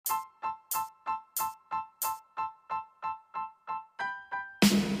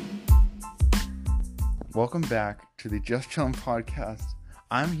Welcome back to the Just Chillin' podcast.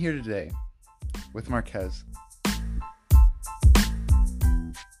 I'm here today with Marquez.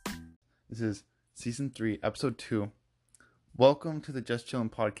 This is season 3, episode 2. Welcome to the Just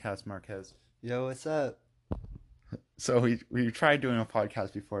Chillin' podcast, Marquez. Yo, what's up? So we tried doing a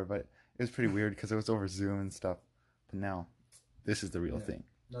podcast before, but it was pretty weird because it was over Zoom and stuff. But now, this is the real thing.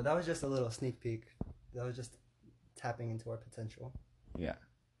 No, that was just a little sneak peek. That was just tapping into our potential. Yeah.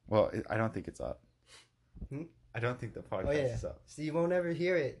 Well, I don't think it's up. Hmm? I don't think the podcast is up. So you won't ever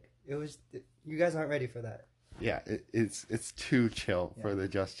hear it. You guys aren't ready for that. Yeah, it's too chill for the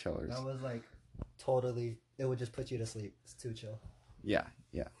Just Chillers. That was like totally. It would just put you to sleep. It's too chill. Yeah.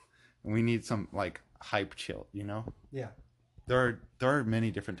 We need some like hype chill, you know? Yeah. There are many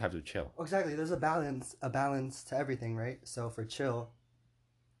different types of chill. Exactly. There's a balance to everything, right? So for chill,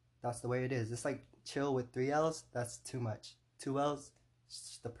 that's the way it is. It's like chill with 3 L's. That's too much. 2 L's, it's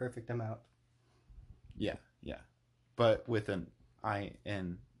just the perfect amount. Yeah. But with an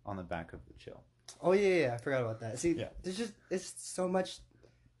I-N on the back of the chill. Oh, yeah. I forgot about that. See, yeah. It's so much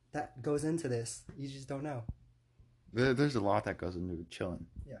that goes into this. You just don't know. There's a lot that goes into chilling.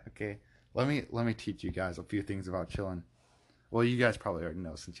 Yeah. Okay. Let me teach you guys a few things about chilling. Well, you guys probably already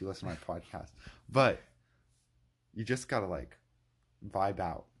know since you listen to my podcast. But you just gotta like vibe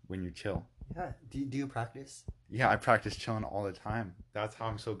out when you chill. Yeah. Do you practice? Yeah, I practice chilling all the time. That's how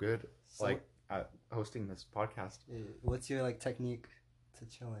I'm so good. At hosting this podcast. What's your like technique to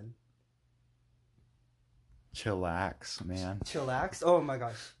chilling? Chillax, man. Chillax? Oh my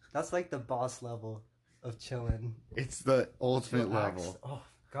gosh. That's like the boss level of chilling. It's the ultimate Chillax. level. Oh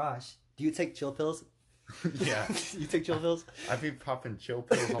gosh. Do you take chill pills? Yeah. You take chill pills? I be popping chill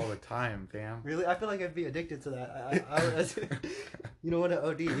pills all the time, fam. Really? I feel like I'd be addicted to that. I you don't want to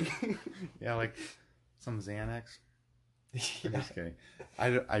OD. Yeah, like some Xanax. I'm just kidding.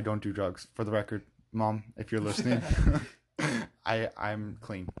 I don't do drugs. For the record, Mom, if you're listening, I'm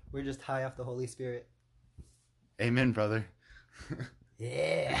clean. We're just high off the Holy Spirit. Amen, brother.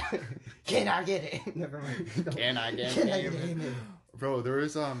 Yeah. Can I get it? Never mind. Can I get amen? Bro, there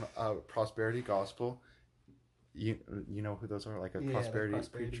is a prosperity gospel. You know who those are? Like a prosperity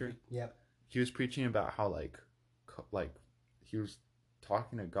preacher. Yep. He was preaching about how like he was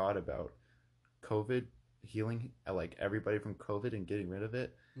talking to God about COVID healing like everybody from COVID and getting rid of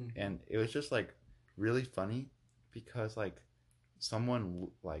it. Mm-hmm. And it was just like really funny because like someone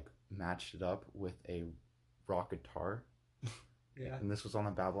like matched it up with a rock guitar. Yeah. And this was on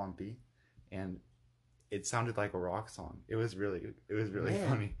the Babylon Bee, and it sounded like a rock song. It was really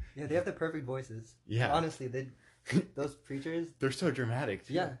funny. Yeah, they have the perfect voices. Yeah. Honestly, those preachers, they're so dramatic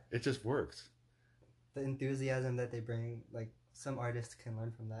too. Yeah. It just works. The enthusiasm that they bring, like some artists can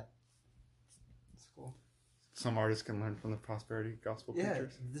learn from that. It's cool. Some artists can learn from the prosperity gospel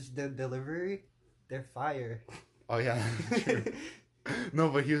preachers. Yeah, the delivery, they're fire. Oh yeah, true. No,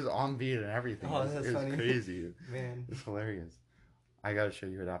 but he was on beat and everything. Oh, that's it was funny. Crazy. Man, it's hilarious. I gotta show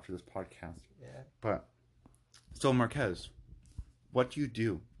you it after this podcast. Yeah. But so Marquez, what do?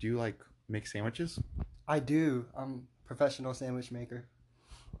 Do you like make sandwiches? I do. I'm a professional sandwich maker.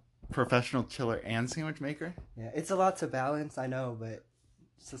 Professional chiller and sandwich maker? Yeah, it's a lot to balance, I know, but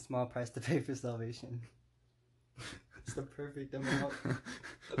it's a small price to pay for salvation. It's the perfect amount.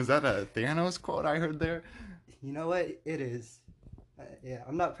 Was that a Thanos quote I heard there? You know what? It is. Yeah,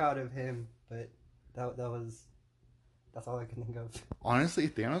 I'm not proud of him, but that's all I can think of. Honestly,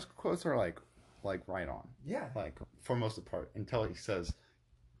 Thanos quotes are like right on. Yeah. Like for most of the part, until he says,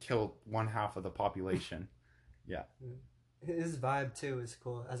 "Kill 1/2 of the population." Yeah. His vibe too is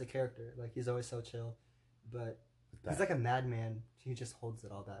cool as a character. Like he's always so chill, but he's like a madman. He just holds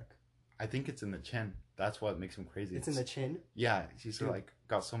it all back. I think it's in the chin. That's what makes him crazy. It's in the chin? Yeah, he's like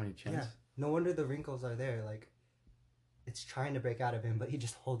got so many chins. Yeah. No wonder the wrinkles are there. Like it's trying to break out of him, but he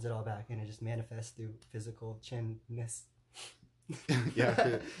just holds it all back and it just manifests through physical chinness.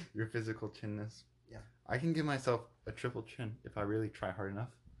 Yeah, your physical chinness. Yeah. I can give myself a triple chin if I really try hard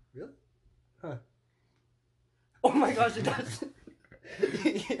enough. Really? Huh. Oh my gosh, it does.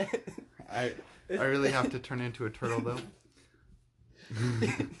 Yeah. I really have to turn into a turtle though.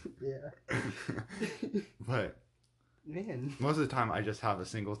 Yeah. But man, most of the time I just have a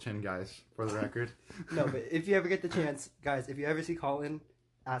single chin, guys, for the record. No, but if you ever get the chance, guys, if you ever see Colin,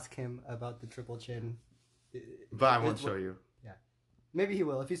 ask him about the triple chin. But I won't show you. Yeah. Maybe he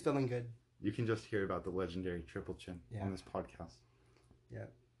will if he's feeling good. You can just hear about the legendary triple chin on this podcast. Yeah.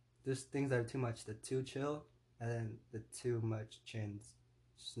 There's things that are too much. The too chill and then the too much chins.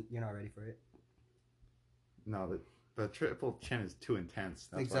 You're not ready for it. No, the triple chin is too intense.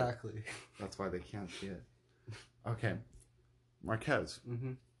 Exactly. That's why they can't see it. Okay. Marquez.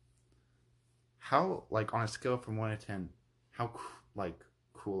 Mm-hmm. how like on a scale from 1 to 10, how like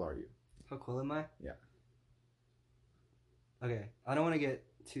cool are you? How cool am I? Yeah. Okay, I don't want to get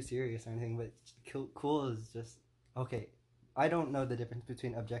too serious or anything, but cool is just okay. I don't know the difference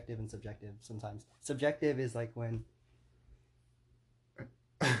between objective and subjective sometimes. Subjective is like when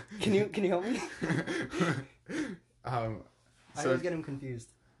can you help me? I I always get him confused.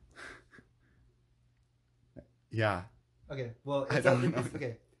 Yeah. Okay, well, I don't know.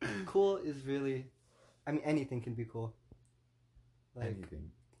 okay. Cool is really, I mean, anything can be cool. Like,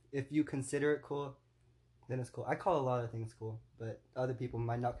 Anything. if you consider it cool, then it's cool. I call a lot of things cool, but other people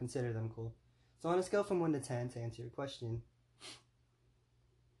might not consider them cool. So on a scale from 1 to 10, to answer your question,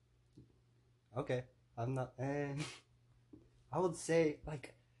 okay, I'm not. I would say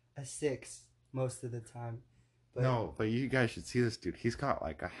like a 6 most of the time. But no, but you guys should see this dude. He's got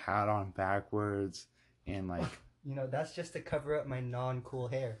like a hat on backwards and like. You know, that's just to cover up my non-cool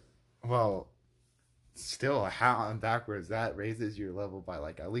hair. Well, still a hat on backwards, that raises your level by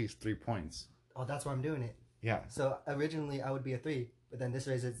like at least 3 points. Oh, that's why I'm doing it. Yeah. So originally I would be a 3, but then this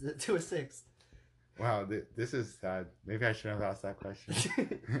raises it to a 6. Wow, this is sad. Maybe I shouldn't have asked that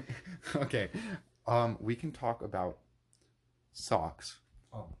question. Okay. We can talk about socks.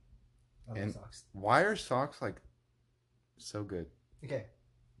 Oh. I love socks. Why are socks like so good? Okay.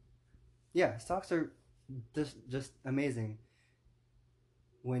 Yeah, socks are just amazing.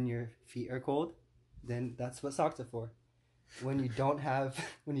 When your feet are cold, then that's what socks are for. When you don't have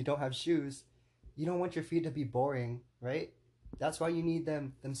shoes, you don't want your feet to be boring, right? That's why you need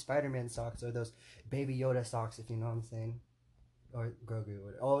them Spider-Man socks or those Baby Yoda socks, if you know what I'm saying. Or Grogu.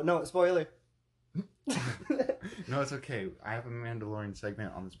 Oh no, spoiler. No, it's okay. I have a Mandalorian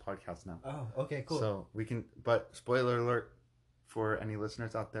segment on this podcast now. Oh, okay, cool. So we can, but spoiler alert for any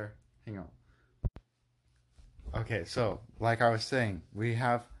listeners out there. Hang on. Okay, so like I was saying, we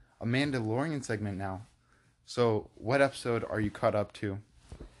have a Mandalorian segment now. So what episode are you caught up to?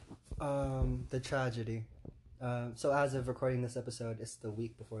 The tragedy. So as of recording this episode, it's the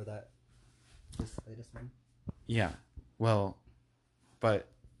week before that. This latest one. Yeah. Well, but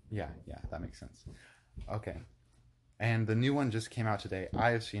yeah, that makes sense. Okay. And the new one just came out today.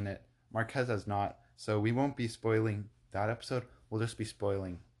 I have seen it. Marquez has not. So we won't be spoiling that episode. We'll just be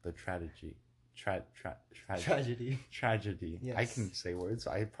spoiling the tragedy. Tragedy. Tragedy. Yes. I can say words.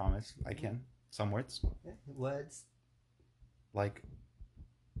 I promise. I can. Some words. Yeah, words. Like,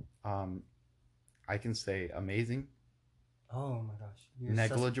 I can say amazing. Oh my gosh.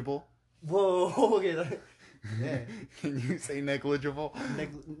 Negligible. Whoa. Okay. Yeah. Can you say negligible?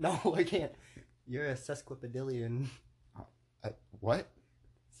 No, I can't. You're a sesquipedalian. What?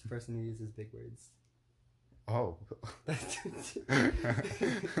 It's the person who uses big words. Oh.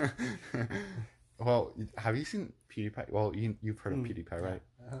 Well, have you seen PewDiePie? Well, you've heard of PewDiePie, right?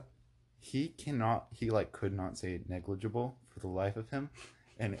 Uh-huh. He could not say negligible for the life of him.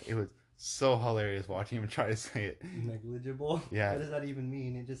 And it was so hilarious watching him try to say it. Negligible? Yeah. What does that even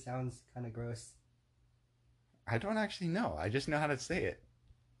mean? It just sounds kind of gross. I don't actually know. I just know how to say it.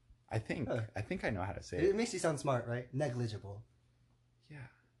 I think I know how to say it. It makes you sound smart, right? Negligible. Yeah.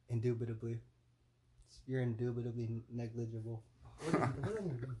 Indubitably. You're indubitably negligible.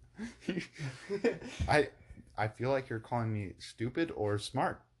 I feel like you're calling me stupid or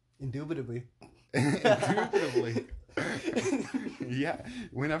smart. Indubitably. Indubitably. Yeah.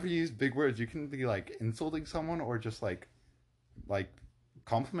 Whenever you use big words, you can be like insulting someone or just like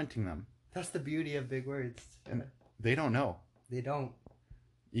complimenting them. That's the beauty of big words. And they don't know. They don't.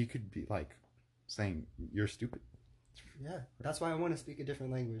 You could be like saying you're stupid. Yeah, that's why I want to speak a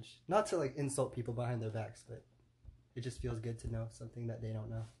different language. Not to like insult people behind their backs, but it just feels good to know something that they don't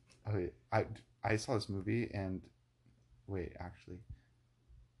know. Okay, I saw this movie and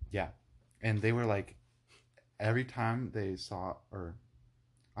and they were like every time they saw or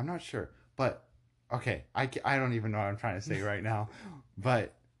I'm not sure, but okay, I don't even know what I'm trying to say right now,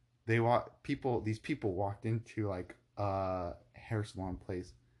 but these people walked into like a hair salon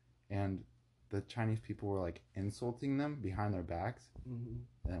place and the Chinese people were like insulting them behind their backs, and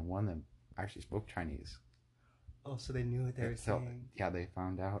then one of them actually spoke Chinese. Oh, so they knew what they were saying. Yeah, they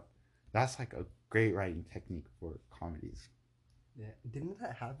found out. That's like a great writing technique for comedies. Yeah, didn't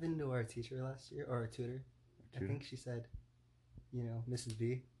that happen to our teacher last year or our tutor? I think she said, Mrs.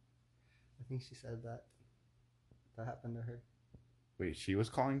 B. I think she said that happened to her. Wait, she was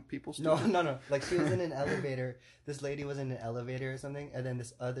calling people stupid? No. Like she was in an elevator. This lady was in an elevator or something, and then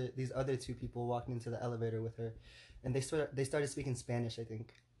these other two people walked into the elevator with her, and they started speaking Spanish, I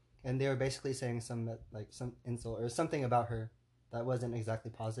think, and they were basically saying some insult or something about her that wasn't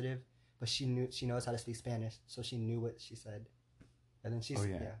exactly positive, but she knows how to speak Spanish, so she knew what she said. and then she's Oh,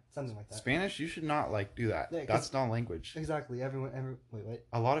 yeah. something like that. Spanish, you should not like do that. Yeah, 'cause- That's not language. Exactly. Wait, what?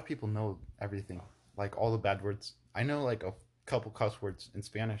 A lot of people know everything, like all the bad words. I know like a couple cuss words in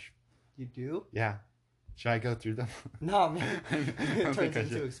Spanish. You do? Yeah. Should I go through them? No, man. I It don't think turns I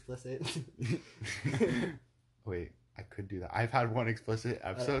into should. explicit. Wait, I could do that. I've had one explicit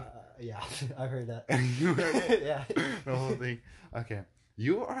episode. Yeah, I heard that. You heard it? Yeah. The whole thing. Okay.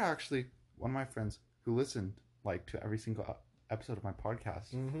 You are actually one of my friends who listened like to every single episode of my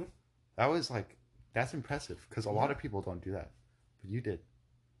podcast. Mm-hmm. That was like, that's impressive because a lot Yeah. of people don't do that. But you did.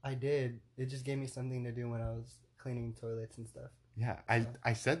 I did. It just gave me something to do when I was cleaning toilets and stuff. Yeah.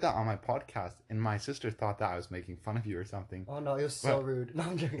 I said that on my podcast and my sister thought that I was making fun of you or something. Oh no, it was so But- rude. No,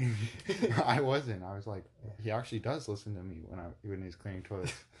 I'm joking. I wasn't. I was like, he actually does listen to me when he's cleaning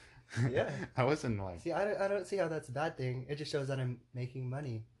toilets. Yeah. I wasn't like, See, I don't see how that's a bad thing. It just shows that I'm making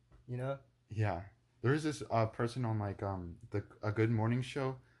money. You know? yeah. There's this person on like a Good Morning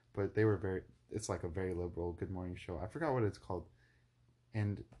show, but they were it's like a very liberal Good Morning show. I forgot what it's called.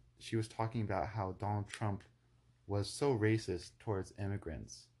 And she was talking about how Donald Trump was so racist towards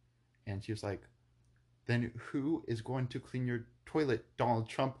immigrants. And she was like, then who is going to clean your toilet, Donald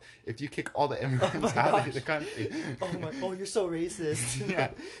Trump, if you kick all the immigrants my out of gosh. the country? Oh, you're so racist.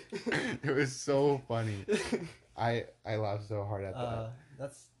 Yeah. It was so funny. I laughed so hard at that.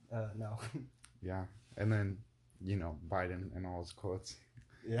 That's no. Yeah. And then, Biden and all his quotes.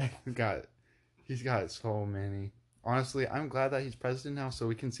 Yeah. He's got so many. Honestly, I'm glad that he's president now so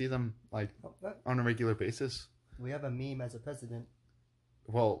we can see them like on a regular basis. We have a meme as a president.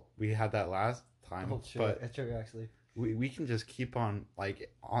 Well, we had that last time, Oh, sure. but It's true, actually. we can just keep on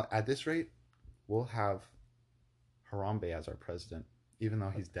at this rate, we'll have Harambe as our president, even though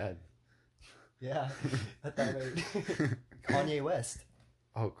he's dead. Yeah. At that rate. Kanye West.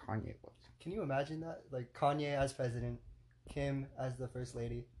 Oh, Kanye was. Can you imagine that? Like Kanye as president, Kim as the first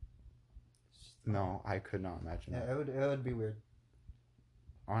lady. No, I could not imagine Yeah, that. it would be weird.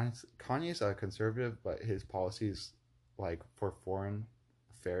 Honestly, Kanye's a conservative, but his policies, like for foreign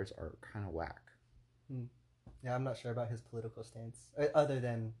affairs, are kind of whack. Yeah, I'm not sure about his political stance, other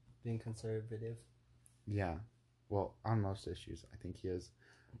than being conservative. Yeah, well, on most issues, I think he is.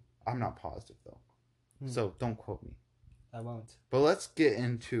 I'm not positive though, Hmm. so don't quote me. I won't. But let's get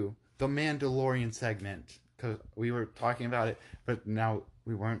into the Mandalorian segment because we were talking about it, but now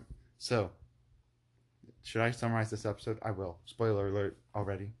we weren't. So, should I summarize this episode? I will. Spoiler alert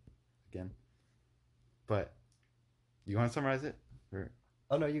already, again. But you want to summarize it? Or...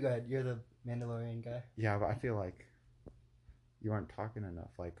 Oh no, you go ahead. You're the Mandalorian guy. Yeah, but I feel like you aren't talking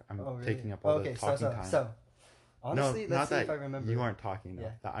enough. Like I'm Oh, really? taking up all Okay, the talking so time. so honestly, no, let's not see if that I remember. you aren't talking enough.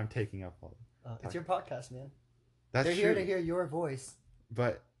 Yeah. That I'm taking up all. It's your podcast, man. That's They're true. here to hear your voice,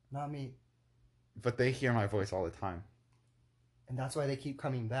 But not me. they hear my voice all the time. And that's why they keep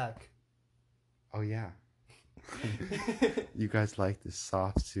coming back. Oh yeah. You guys like this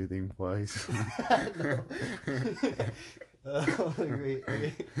soft, soothing voice. No. Great.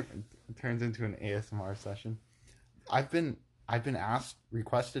 It turns into an ASMR session. I've been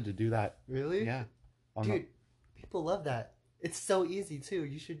requested to do that. Really? Yeah. Dude, people love that. It's so easy too.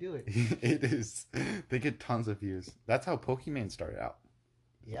 You should do it. It is. They get tons of views. That's how Pokemon started out.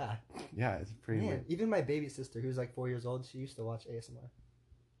 Yeah. Yeah, it's pretty Man, weird. even my baby sister, who's like 4 years old, she used to watch ASMR.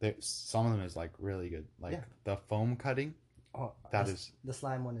 Some of them is like really good. Like Yeah. the foam cutting. Oh, That the, is. the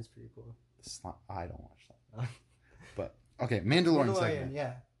slime one is pretty cool. I don't watch that. But okay, Mandalorian segment.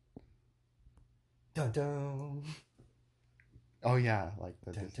 yeah. Dun dun. Oh yeah, like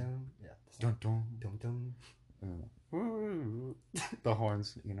the Dun Disney. dun. Yeah. Dun dun. Dun dun. The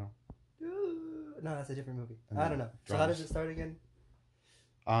horns, No, that's a different movie. And I then don't know. So how drums. does it start again?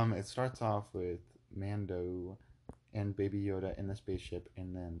 It starts off with Mando and Baby Yoda in the spaceship,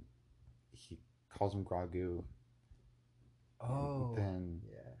 and then he calls him Grogu. Oh. Then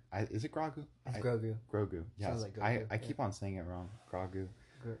Yeah. is it Grogu? It's Grogu. Grogu. Yes. Sounds like I Grogu, yeah. keep on saying it wrong. Grogu.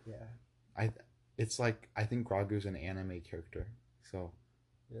 Yeah. It's like I think Grogu's an anime character. So.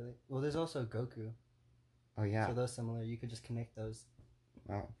 Really? Well, there's also Goku. Oh yeah. So those similar. You could just connect those.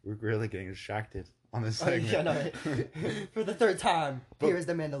 Wow, we're really getting distracted on this Oh, segment. yeah, no. For the third time, But- here's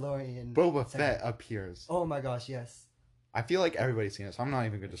the Mandalorian. Boba segment. Fett appears. Oh my gosh, yes. I feel like everybody's seen it, so I'm not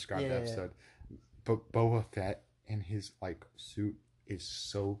even gonna describe the Yeah. episode. But Boba Fett and his like suit is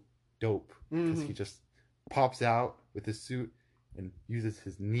so dope because Mhm. he just pops out with his suit and uses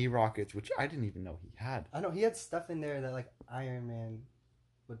his knee rockets, which I didn't even know he had, I know he had stuff in there that like Iron Man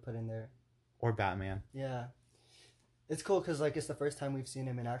would put in there. or Batman. Yeah, it's cool because like it's the first time we've seen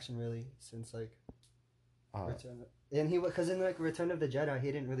him in action really since like Uh, Return. And he because in like Return of the Jedi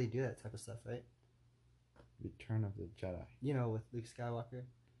he didn't really do that type of stuff, right? Return of the Jedi. You know, with Luke Skywalker,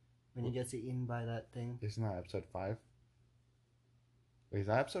 when he gets eaten by that thing. Isn't that episode 5? Wait, is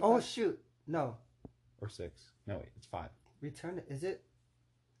that episode Oh 5? shoot! No, Or 6? No, wait, it's 5. Return. Is it?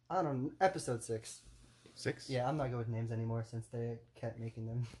 I don't know. Episode 6. 6? Yeah, I'm not good with names anymore since they kept making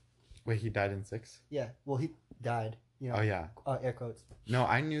them. Wait, he died in 6? Yeah. Well, he died. You know. Oh yeah. Air quotes. No,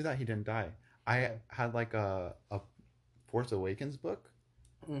 I knew that he didn't die. I Okay. had like a Force Awakens book,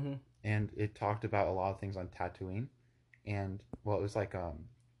 Mm-hmm. and it talked about a lot of things on Tatooine, and well, it was like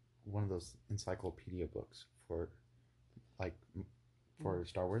one of those encyclopedia books for like for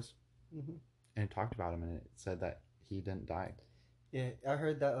Star Wars, Mm-hmm. and it talked about him, and it said that he didn't die. Yeah, I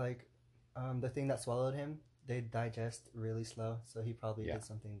heard that like, the thing that swallowed him, they digest really slow, so he probably Yeah. did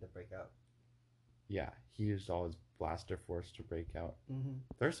something to break out. Yeah, he used all his blaster force to break out. Mm-hmm.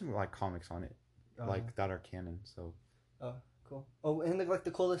 There's some like comics on it, like that are canon. So Oh, cool. Oh, and like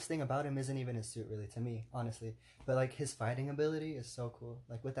the coolest thing about him isn't even his suit, really, to me, honestly. But like his fighting ability is so cool.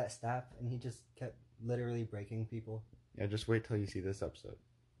 Like with that staff, and he just kept literally breaking people. yeah, just wait till you see this episode.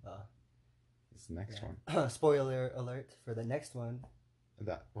 Uh, It's the next one. yeah. Spoiler alert for the next one.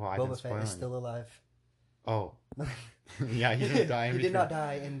 That well, I didn't Boba spoil Fett is any. still alive. Oh, yeah, he didn't die. In He did not between.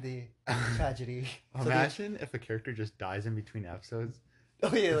 die in the tragedy. So they- Imagine if a character just dies in between episodes.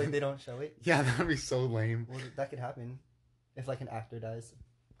 oh yeah, like they don't show it. Yeah, that would be so lame. Well, that could happen if like an actor dies.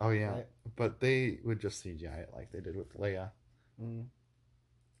 Oh yeah, Right. but they would just CGI it like they did with Leia. Mm,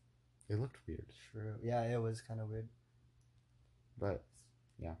 It looked weird, true. Yeah, it was kind of weird. but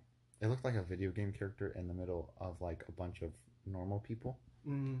yeah, it looked like a video game character in the middle of like a bunch of normal people.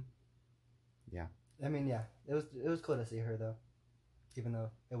 Mm. Yeah. I mean, yeah, it was cool to see her though, even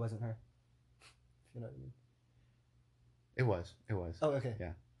though it wasn't her. If you know what I mean. It was. It was. Oh, okay.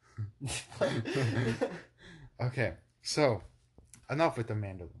 Yeah. Okay, so enough with the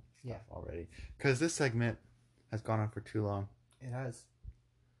Mandalorian stuff Yeah. already, because this segment has gone on for too long. It has.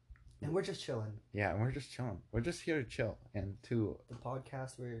 And we're just chilling. Yeah, and we're just chilling. We're just here to chill and to The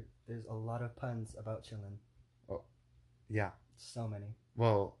podcast where there's a lot of puns about chilling. yeah. So many.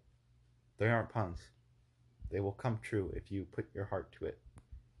 Well, they aren't puns. They will come true if you put your heart to it.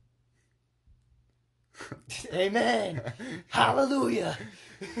 Amen. Hallelujah.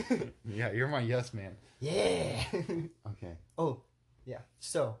 Yeah, you're my yes man. Yeah. Okay, Oh, yeah.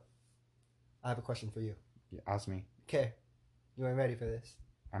 So, I have a question for you. yeah, ask me. Okay. You ain't ready for this.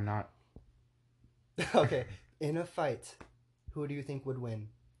 I'm not. Okay. In a fight, who do you think would win?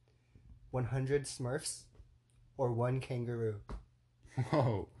 100 Smurfs or 1 kangaroo?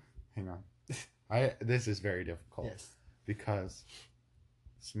 Whoa, hang on. This is very difficult Yes, because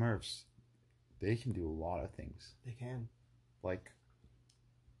Smurfs, they can do a lot of things. they can. Like,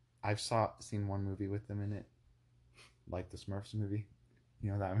 I've seen one movie with them in it, like the Smurfs movie.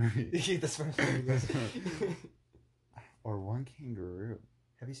 You know that movie? The Smurfs movie. Or one kangaroo.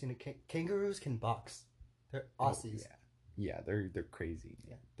 Have you seen it? Kangaroos can box. They're Oh, Aussies. yeah, they're crazy.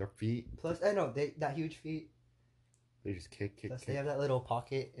 Yeah. Their feet, Plus, I know that huge feet. they just kick. Plus, they have that little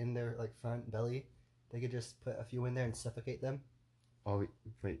pocket in their like front belly. They could just put a few in there and suffocate them. Oh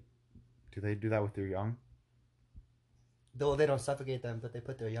wait, do they do that with their young? Though they don't suffocate them, but they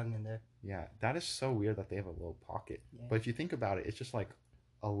put their young in there. Yeah, that is so weird that they have a little pocket. Yeah. But if you think about it, it's just like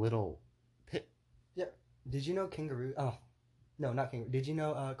a little pit. Did you know kangaroo? Oh, no, not kangaroo. Did you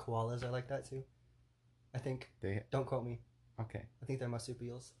know koalas are like that too? I think. They Don't quote me. okay. I think they're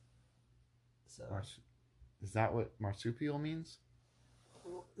marsupials. So Is that what marsupial means?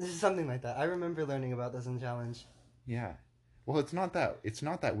 this is something like that. I remember learning about this in challenge. Yeah. Well, it's not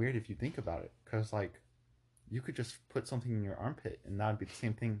that weird if you think about it, because like, you could just put something in your armpit, and that would be the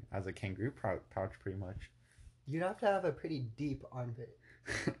same thing as a kangaroo pouch, pretty much. You'd have to have a pretty deep armpit.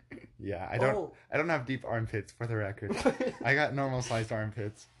 Yeah, I don't have deep armpits, for the record. I got normal sized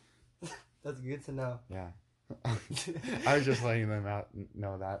armpits. That's good to know. Yeah. I was just letting them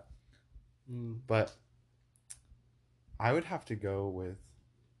know that. Mm. But I would have to go with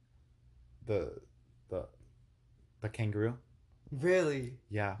the kangaroo. Really?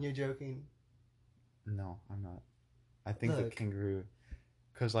 Yeah. You're joking? No, I'm not. I think the Look. kangaroo,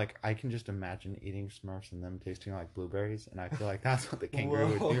 because like I can just imagine eating Smurfs and them tasting like blueberries, and I feel like that's what the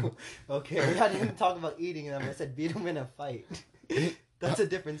kangaroo would do. Okay, I didn't talk about eating them. I said beat them in a fight. That's a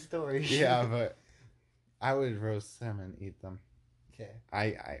different story. Yeah, but I would roast them and eat them. Okay.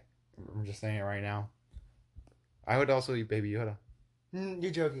 I'm just saying it right now. I would also eat Baby Yoda.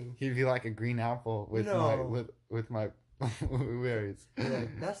 You're joking. He'd be like a green apple with No. my blueberries. Yeah,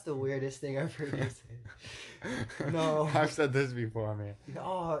 that's the weirdest thing I've heard you say. No. I've said this before, man.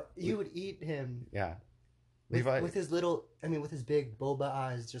 Oh, you would eat him Yeah. with his little, with his big boba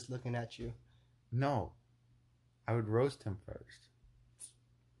eyes just looking at you. No. I would roast him first.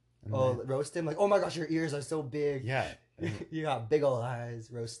 And Oh, then- roast him like, oh my gosh, your ears are so big. yeah. And, You got big old eyes,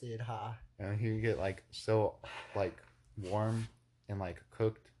 roasted, ha. and he would get like so like warm and like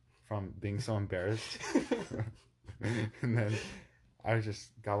cooked from being so embarrassed. And then I would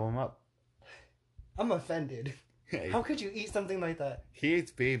just gobble him up. I'm offended. How could you eat something like that? He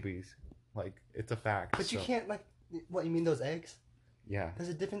eats babies. Like, it's a fact. But you so- can't like, what, you mean those eggs? Yeah. There's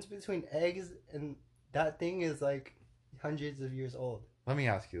a difference between eggs and that thing is like hundreds of years old. Let me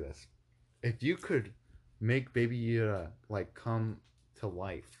ask you this. If you could make Baby Yoda, like, come to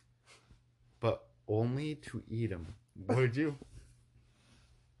life, but only to eat him, would you?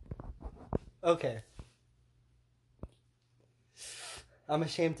 Okay. I'm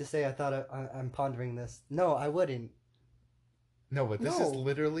ashamed to say I'm pondering this. No, I wouldn't. No, but this is No.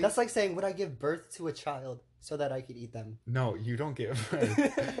 literally... That's like saying, would I give birth to a child so that I could eat them? No, you don't get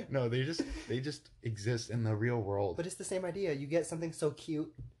birth. No, they just exist in the real world. But it's the same idea. You get something so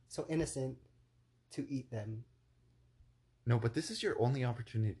cute, so innocent, to eat them. No, but this is your only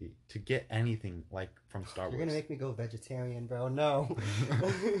opportunity to get anything, like, from Star Wars. You're gonna make me go vegetarian, bro. No.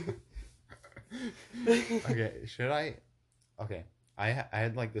 Okay, should I? Okay, I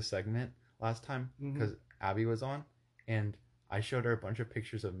had like this segment last time Mhm. because Abby was on, and I showed her a bunch of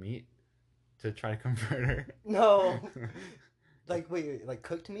pictures of meat to try to convert her. No. Like, wait, like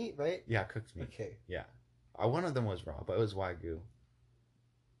cooked meat, right? Yeah, cooked meat. Okay. One of them was raw, but it was Wagyu.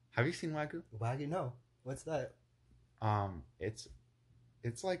 Have you seen Wagyu? Wagyu, no. What's that?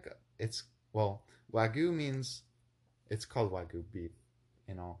 It's like well, Wagyu means it's called Wagyu beef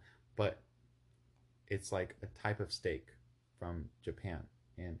and all, but it's like a type of steak from Japan,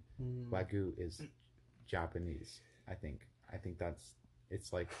 and Wagyu is Japanese. I think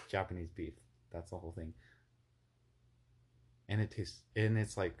it's like Japanese beef. That's the whole thing. And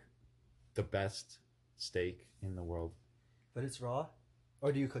it's like the best steak in the world. But it's raw?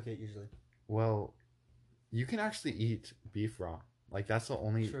 Or do you cook it usually? Well, you can actually eat beef raw. Like, that's the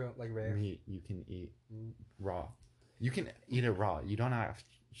only True, like rare. meat you can eat Mm. raw. You can eat it raw. You don't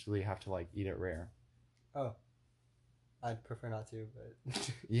actually have to like eat it rare. Oh. I'd prefer not to,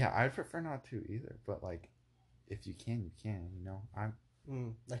 but Yeah, I'd prefer not to either. But like, if you can, you can. You know, I'm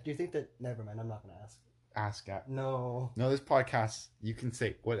like, do you think that? Never mind. I'm not gonna ask. ask at. No, No, this podcast, you can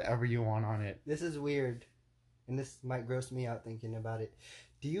say whatever you want on it. this is weird, and this might gross me out thinking about it.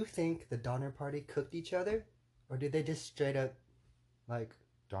 Do you think the Donner Party cooked each other, or did they just straight up, like,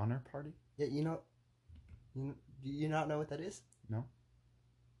 Donner Party? yeah, do you not know what that is? No.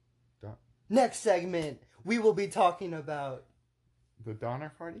 Next segment, we will be talking about The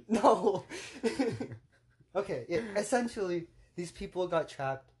Donner Party? no. Okay, essentially, these people got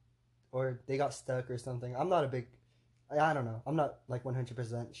trapped, or they got stuck, or something. I don't know. I'm not like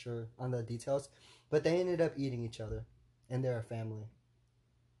 100% sure on the details, but they ended up eating each other, and they're a family.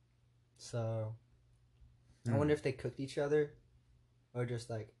 So, I wonder if they cooked each other, or just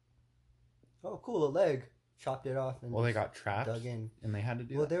like, oh, cool, a leg, chopped it off, and Well, they just got trapped dug in. and they had to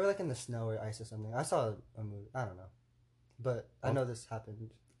do Well, that. they were like in the snow or ice or something. I saw a movie. I don't know, but I Oh. know this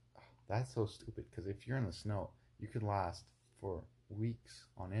happened. That's so stupid because if you're in the snow, you could last for weeks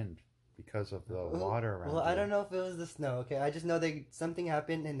on end because of the water around Well, you. I don't know if it was the snow. Okay, I just know something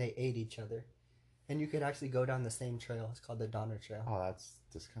happened and they ate each other, and you could actually go down the same trail. It's called the Donner Trail. Oh, that's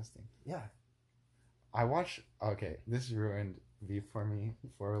disgusting. Yeah. I watched. Okay, this ruined beef for me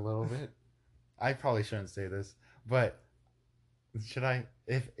for a little bit. I probably shouldn't say this, but should I?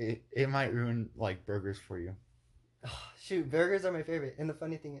 If it might ruin like burgers for you. Shoot, burgers are my favorite. And the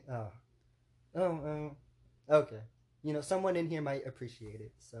funny thing, okay. You know, someone in here might appreciate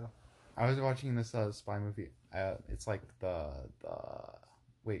it. So I was watching this spy movie. It's like the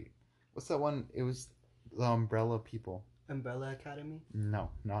wait, what's that one? It was the Umbrella People. Umbrella Academy, No,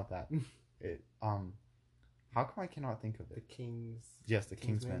 not that. It how come I cannot think of The it? Kings. Yes, the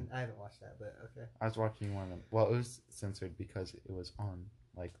Kingsman. I haven't watched that, but okay. I was watching one of them. Well, it was censored because it was on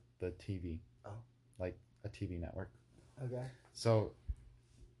like the TV. Oh. Like a TV network. Okay. So,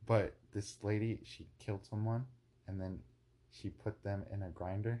 but this lady, she killed someone, and then she put them in a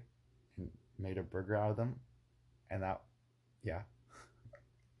grinder and made a burger out of them, and that, yeah,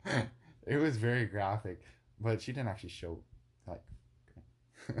 it was very graphic, but she didn't actually show, like,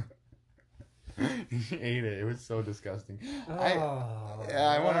 she ate it. It was so disgusting.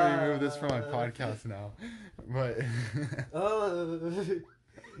 I want to remove this from my podcast now, but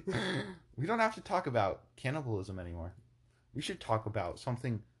we don't have to talk about cannibalism anymore. We should talk about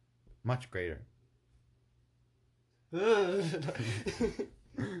something much greater. We should,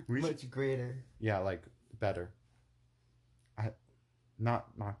 Much greater. yeah, like better. Not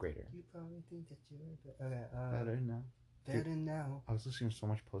greater. You probably think that you're okay. Better now. Better Dude, now. I was listening to so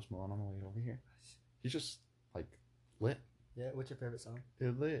much Post Malone on the way over here. He's just like lit. Yeah. What's your favorite song?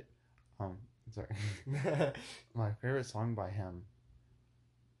 They're lit. Sorry. My favorite song by him.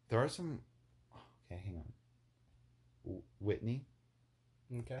 There are some. Okay, hang on. Whitney.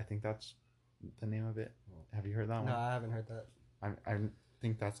 Okay. I think that's the name of it. Have you heard that No, one? I haven't heard that. I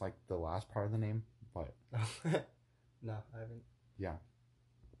think that's like the last part of the name, but No, I haven't. yeah,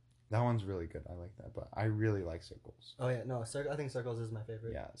 that one's really good. I like that, but I really like Circles. Oh yeah, no. I think Circles is my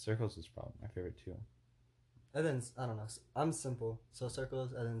favorite. Yeah, Circles is probably my favorite too. And then I don't know. I'm simple, so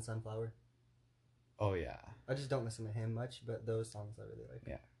Circles and then Sunflower. Oh yeah, I just don't listen to him much, but those songs I really like.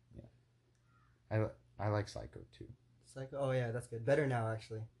 Yeah. I like Psycho too. Psycho. Oh yeah, that's good. Better Now,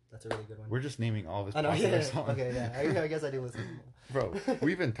 actually. That's a really good one. We're just naming all of his I know. popular Yeah. songs. Okay. Yeah. I guess I do listen to them. Bro,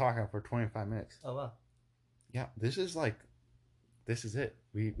 we've been talking for 25 minutes. Oh wow. Yeah, this is it.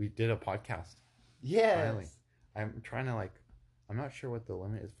 We did a podcast. Yeah. Finally. I'm trying to I'm not sure what the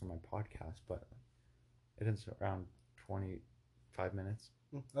limit is for my podcast, but it is around 25 minutes.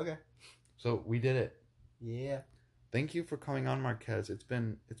 Okay. So we did it. Yeah. Thank you for coming on, Marquez. It's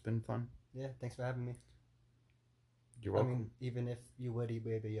been fun. Yeah. Thanks for having me. You're welcome. I mean, even if you would eat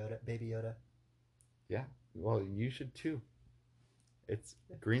Baby Yoda. Yeah. Well, you should too.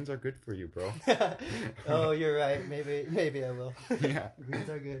 Greens are good for you, bro. Oh, you're right. Maybe I will. Yeah. Greens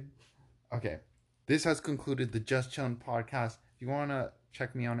are good. Okay. This has concluded the Just Chillin' podcast. If you want to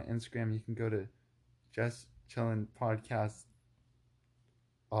check me out on Instagram, you can go to Just Chillin' Podcast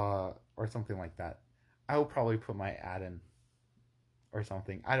or something like that. I will probably put my ad in or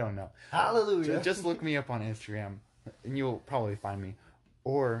something. I don't know. Hallelujah. Just look me up on Instagram and you'll probably find me.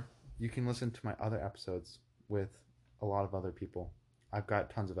 Or you can listen to my other episodes with a lot of other people. I've got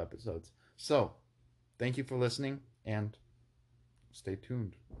tons of episodes. So, thank you for listening and stay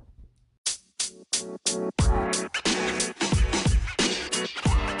tuned. You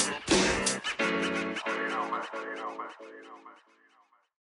know, man.